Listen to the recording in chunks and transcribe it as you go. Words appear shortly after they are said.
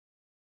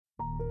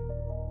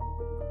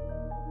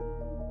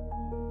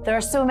There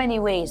are so many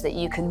ways that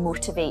you can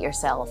motivate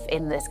yourself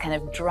in this kind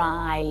of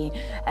dry,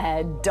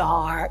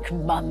 dark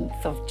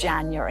month of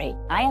January.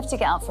 I have to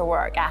get up for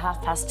work at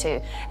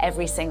 2:30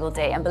 every single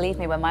day, and believe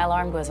me, when my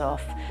alarm goes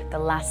off, the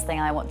last thing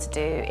I want to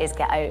do is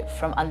get out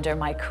from under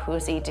my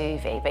cozy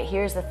duvet. But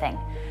here's the thing,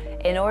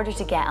 in order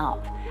to get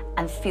up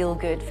and feel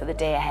good for the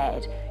day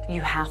ahead,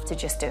 you have to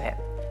just do it.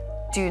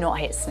 Do not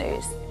hit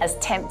snooze. As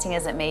tempting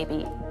as it may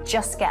be,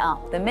 just get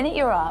up. The minute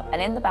you're up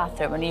and in the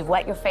bathroom and you've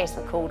wet your face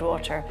with cold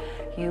water,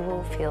 you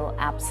will feel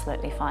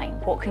absolutely fine.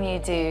 What can you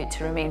do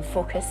to remain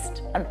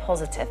focused and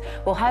positive?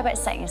 Well, how about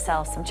setting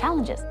yourself some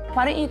challenges?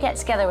 Why don't you get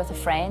together with a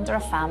friend or a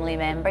family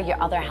member,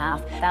 your other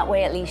half? That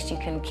way at least you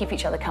can keep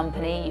each other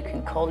company, you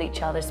can call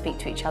each other, speak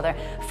to each other,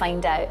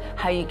 find out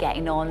how you're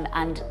getting on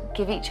and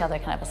give each other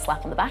kind of a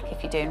slap on the back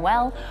if you're doing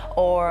well,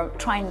 or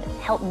try and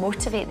help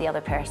motivate the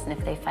other person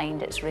if they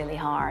find it's really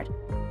hard.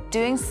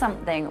 Doing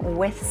something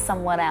with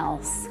someone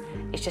else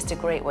is just a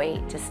great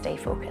way to stay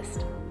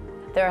focused.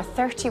 There are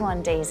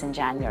 31 days in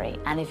January,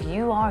 and if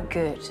you are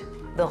good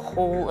the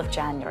whole of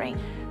January,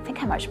 think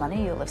how much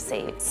money you'll have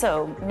saved.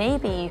 So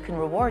maybe you can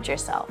reward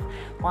yourself.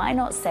 Why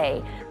not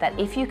say that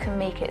if you can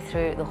make it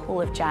through the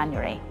whole of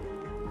January,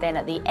 then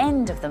at the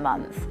end of the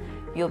month,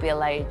 you'll be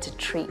allowed to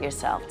treat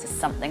yourself to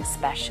something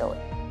special.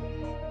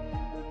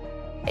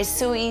 It's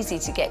so easy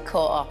to get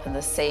caught up in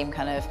the same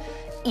kind of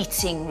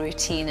eating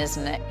routine,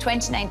 isn't it?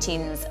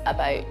 2019's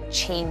about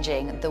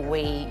changing the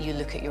way you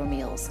look at your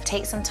meals.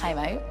 Take some time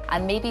out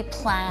and maybe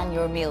plan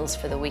your meals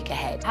for the week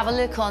ahead. Have a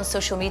look on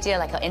social media,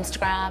 like on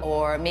Instagram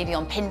or maybe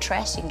on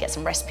Pinterest. You can get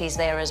some recipes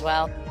there as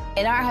well.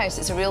 In our house,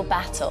 it's a real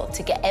battle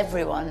to get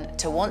everyone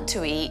to want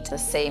to eat the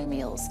same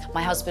meals.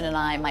 My husband and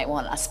I might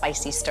want a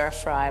spicy stir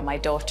fry. My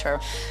daughter,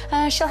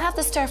 she'll have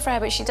the stir fry,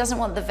 but she doesn't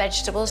want the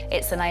vegetables.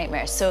 It's a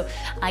nightmare. So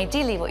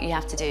ideally what you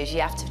have to do is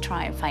you have to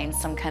try and find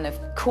some kind of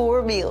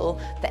core meal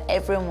that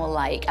everyone will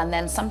like. And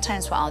then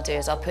sometimes what I'll do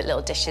is I'll put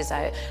little dishes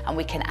out and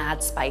we can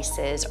add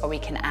spices or we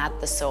can add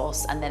the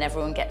sauce and then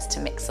everyone gets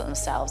to mix it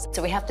themselves.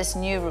 So we have this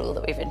new rule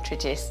that we've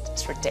introduced.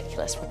 It's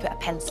ridiculous. We put a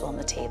pencil on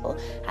the table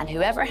and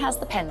whoever has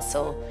the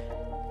pencil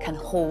can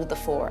hold the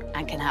fork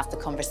and can have the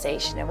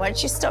conversation. And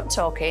once you stop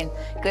talking,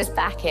 it goes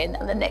back in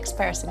and the next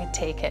person can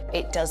take it.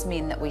 It does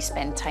mean that we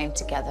spend time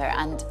together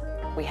and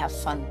we have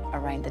fun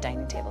around the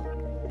dining table.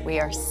 We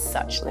are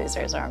such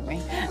losers, aren't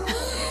we?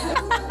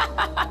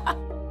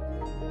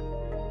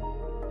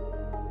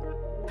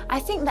 I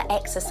think that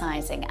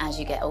exercising as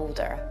you get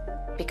older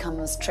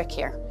becomes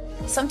trickier.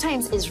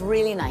 Sometimes it's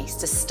really nice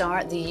to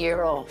start the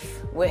year off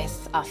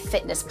with a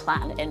fitness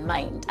plan in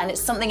mind, and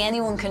it's something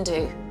anyone can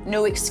do.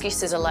 No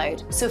excuses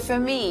allowed. So for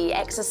me,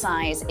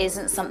 exercise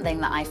isn't something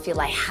that I feel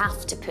I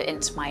have to put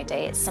into my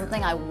day. It's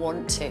something I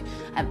want to,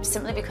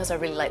 simply because I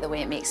really like the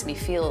way it makes me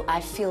feel.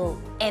 I feel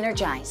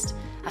energized.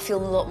 I feel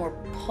a lot more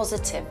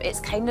positive. It's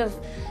kind of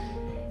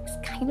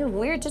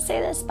weird to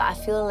say this, but I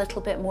feel a little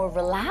bit more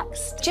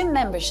relaxed. Gym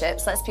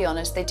memberships, let's be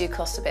honest, they do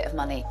cost a bit of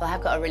money. Well,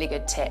 I've got a really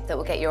good tip that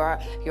will get your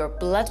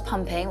blood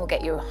pumping, will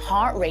get your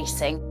heart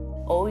racing.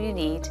 All you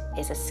need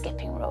is a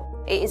skipping rope.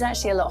 It is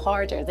actually a lot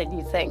harder than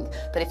you think,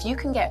 but if you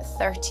can get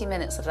 30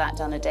 minutes of that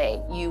done a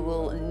day, you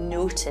will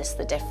notice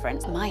the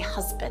difference. My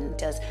husband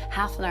does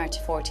half an hour to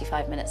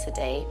 45 minutes a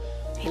day.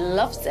 He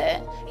loves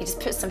it. He just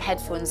puts some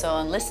headphones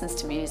on, listens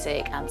to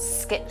music, and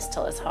skips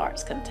till his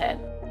heart's content.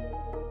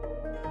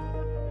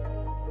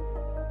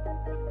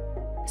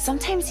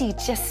 Sometimes you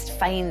just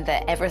find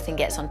that everything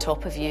gets on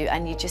top of you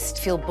and you just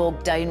feel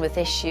bogged down with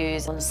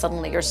issues and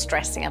suddenly you're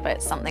stressing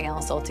about something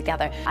else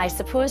altogether. I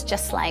suppose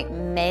just like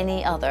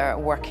many other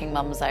working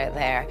mums out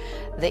there,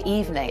 the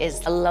evening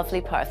is a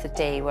lovely part of the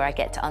day where I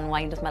get to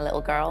unwind with my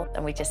little girl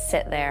and we just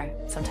sit there.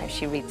 Sometimes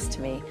she reads to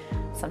me.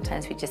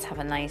 Sometimes we just have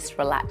a nice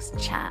relaxed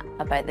chat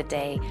about the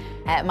day.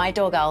 My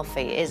dog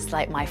Alfie is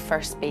like my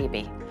first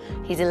baby.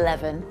 He's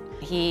 11.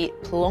 He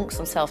plonks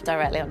himself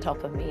directly on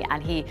top of me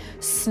and he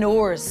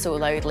snores so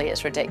loudly,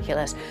 it's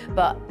ridiculous.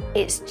 But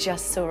it's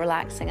just so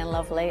relaxing and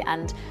lovely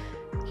and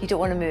you don't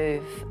want to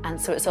move.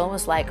 And so it's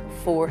almost like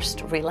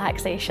forced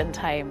relaxation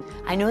time.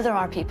 I know there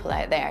are people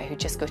out there who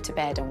just go to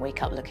bed and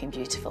wake up looking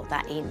beautiful.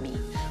 That ain't me.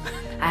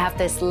 I have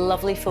this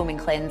lovely foaming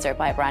cleanser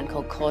by a brand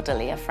called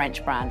Caudalie, a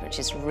French brand, which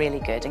is really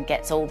good and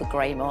gets all the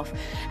grime off.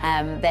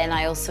 Then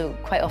I also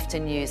quite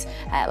often use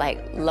like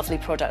lovely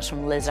products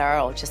from Liz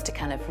Earle just to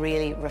kind of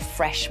really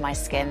refresh my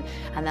skin.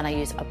 And then I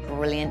use a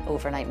brilliant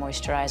overnight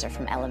moisturizer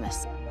from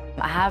Elemis.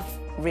 I have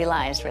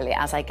realised really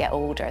as I get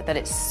older that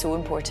it's so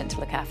important to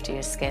look after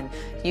your skin.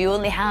 You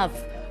only have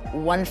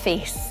one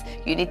face,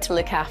 you need to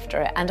look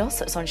after it, and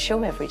also it's on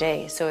show every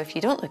day, so if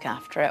you don't look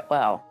after it,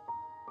 well,